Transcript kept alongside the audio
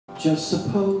Just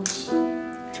suppose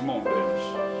Come on, Dennis.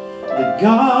 that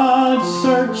God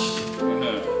searched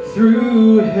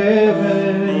through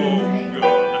heaven. Oh,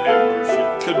 God, have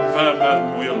mercy. Couldn't find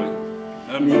nothing willing.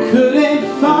 And he couldn't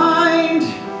find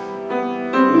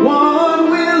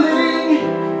one willing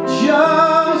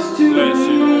just to Bless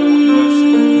you,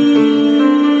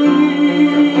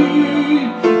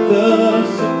 lead the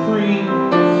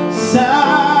supreme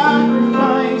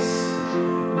sacrifice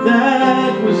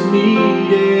that was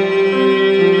needed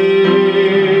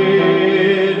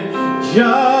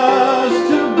just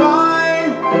to buy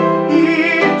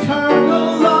eternal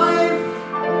life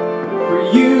for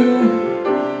you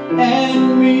and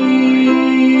me.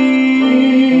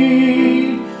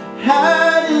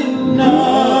 Had it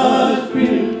not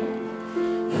been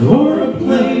for a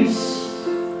place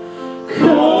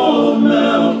called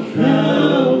Mount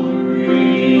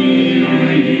Calvary,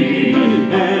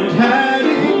 and had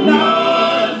it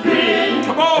not been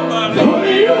come on, buddy. for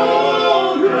the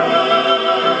old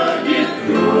rugged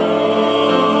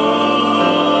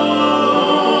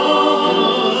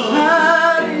cross,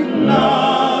 had it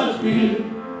not been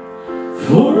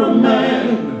for a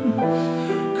man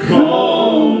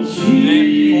called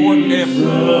Jesus,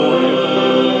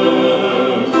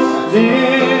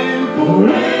 then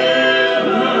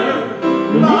forever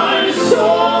my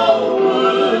soul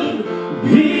would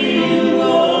be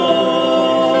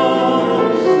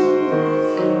lost.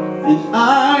 And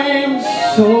I'm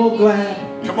so glad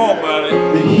Come on, buddy.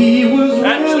 that he was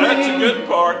That's a willing good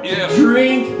part, to yes.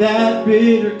 drink that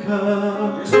bitter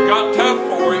cup. It's got tough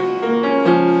for him.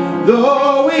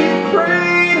 Though we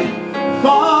prayed,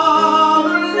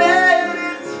 Father, let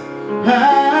it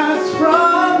pass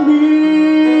from me.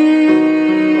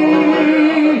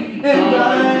 And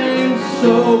I'm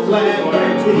so glad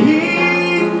that he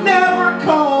never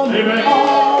called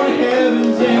all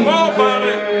heaven's angels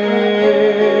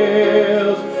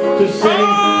to save from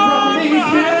these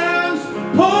hands.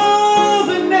 Pull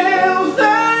the nails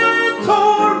that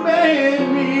torment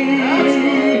me.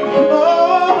 Oh,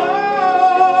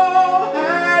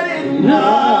 had it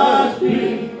not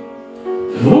been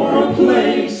for a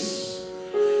place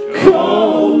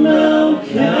called Mount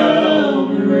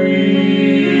Calvary,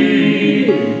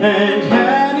 and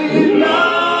had it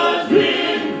not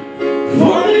been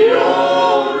for the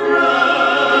old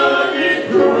rugged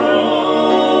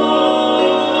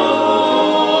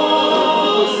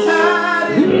cross,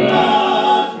 had it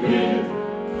not been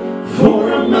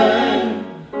for a man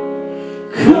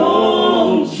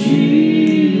called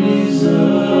Jesus,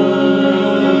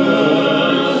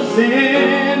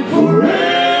 then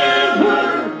forever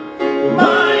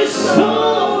my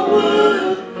soul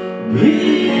would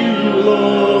be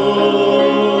lost.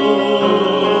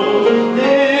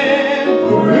 Then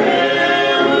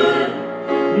forever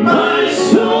my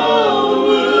soul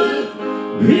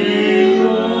would be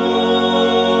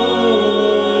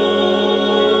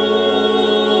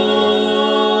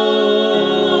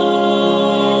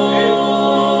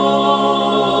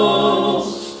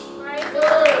lost.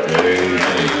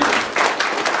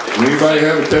 Anybody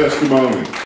have a testimony?